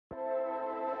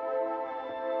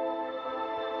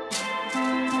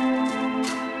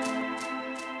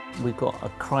we've got a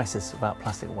crisis about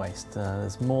plastic waste.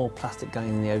 There's more plastic going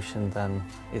in the ocean than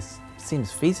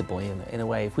seems feasible in a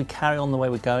way. If we carry on the way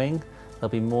we're going, there'll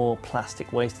be more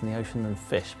plastic waste in the ocean than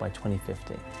fish by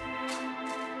 2050.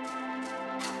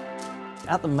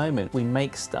 At the moment, we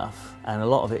make stuff, and a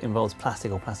lot of it involves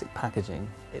plastic or plastic packaging.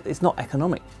 It's not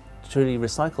economic to truly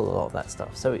recycle a lot of that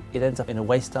stuff, so it ends up in a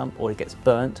waste dump, or it gets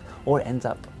burnt, or it ends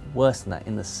up worse than that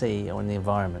in the sea or in the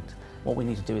environment. What we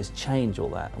need to do is change all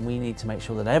that, and we need to make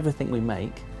sure that everything we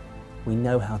make, we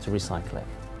know how to recycle it.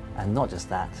 And not just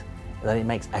that it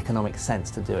makes economic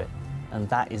sense to do it. And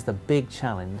that is the big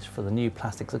challenge for the new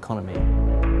plastics economy.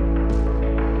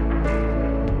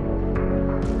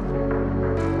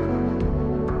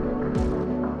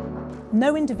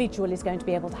 No individual is going to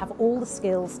be able to have all the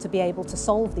skills to be able to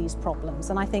solve these problems,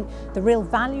 and I think the real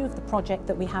value of the project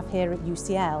that we have here at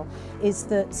UCL is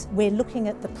that we're looking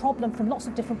at the problem from lots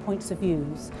of different points of view.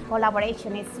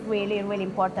 Collaboration is really, really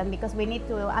important because we need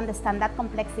to understand that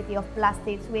complexity of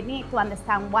plastics. We need to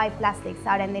understand why plastics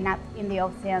are ending up in the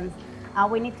oceans.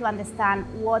 We need to understand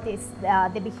what is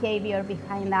the behavior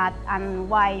behind that and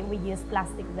why we use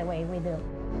plastic the way we do.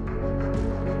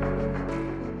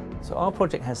 So our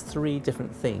project has three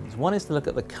different themes. One is to look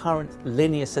at the current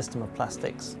linear system of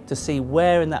plastics to see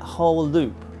where in that whole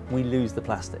loop we lose the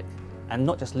plastic. And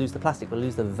not just lose the plastic, but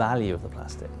lose the value of the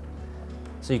plastic.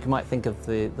 So you might think of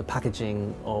the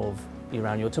packaging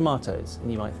around your tomatoes,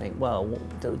 and you might think, well,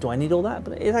 do I need all that?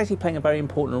 But it's actually playing a very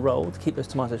important role to keep those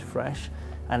tomatoes fresh,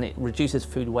 and it reduces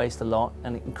food waste a lot,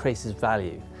 and it increases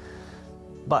value.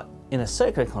 But in a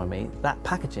circular economy, that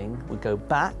packaging would go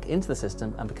back into the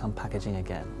system and become packaging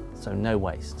again. So no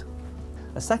waste.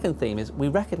 A second theme is we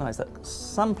recognise that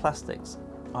some plastics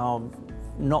are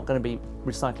not going to be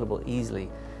recyclable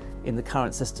easily in the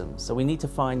current system, so we need to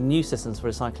find new systems for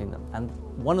recycling them. And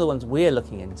one of the ones we're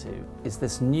looking into is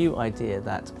this new idea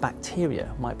that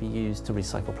bacteria might be used to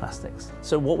recycle plastics.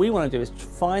 So what we want to do is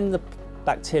find the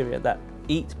bacteria that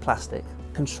eat plastic,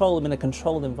 control them in a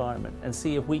controlled environment, and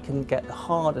see if we can get the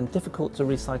hard and difficult to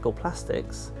recycle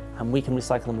plastics, and we can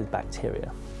recycle them with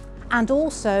bacteria. And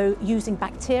also using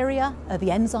bacteria, the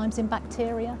enzymes in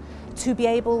bacteria, to be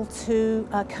able to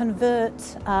convert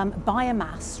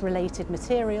biomass-related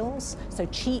materials, so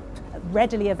cheap,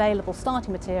 readily available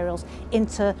starting materials,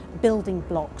 into building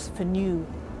blocks for new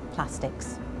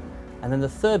plastics. And then the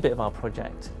third bit of our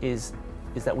project is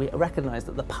that we recognise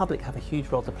that the public have a huge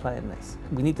role to play in this.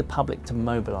 We need the public to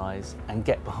mobilise and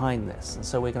get behind this. And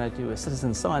so we're going to do a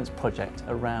citizen science project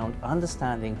around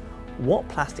understanding what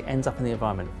plastic ends up in the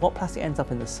environment, what plastic ends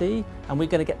up in the sea, and we're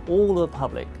going to get all of the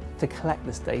public to collect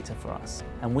this data for us.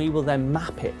 And we will then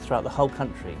map it throughout the whole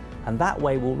country. And that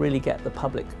way we'll really get the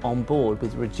public on board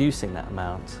with reducing that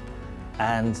amount.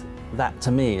 And that,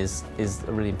 to me, is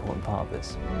a really important part of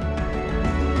this.